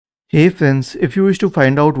Hey friends, if you wish to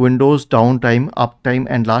find out Windows downtime, uptime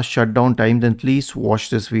and last shutdown time, then please watch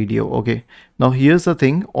this video. Okay, now here's the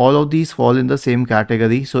thing, all of these fall in the same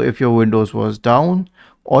category. So if your Windows was down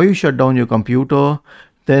or you shut down your computer,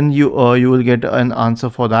 then you will get an answer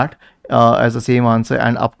for that as the same answer,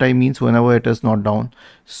 and uptime means whenever it is not down.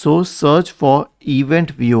 So search for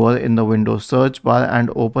event viewer in the Windows search bar and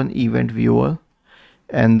open event viewer,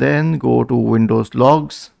 and then go to Windows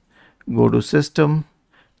logs, go to system,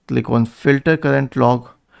 click on filter current log.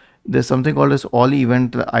 There's something called as all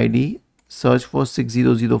event ID. Search for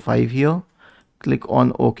 6005 here. Click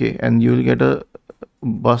on OK and you'll get a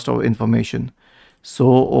burst of information.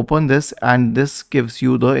 So open this and this gives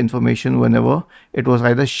you the information whenever it was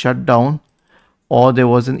either shut down or there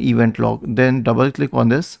was an event log. Then double click on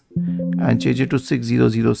this and change it to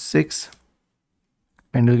 6006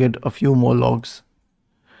 and you'll get a few more logs.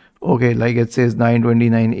 Okay, like it says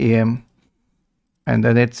 9:29 a.m. and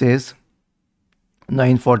then it says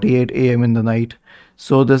 9:48 a.m. in the night.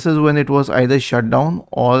 So this is when it was either shut down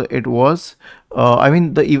or it was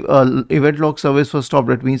the event log service was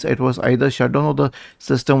stopped. It means it was either shut down or the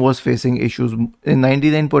system was facing issues. In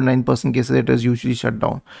 99.9% cases it is usually shut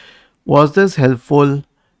down. Was this helpful?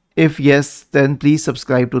 If yes, then please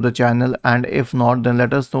subscribe to the channel, and if not, then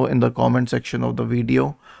let us know in the comment section of the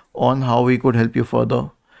video on how we could help you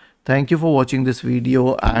further. Thank you for watching this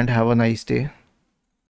video and have a nice day.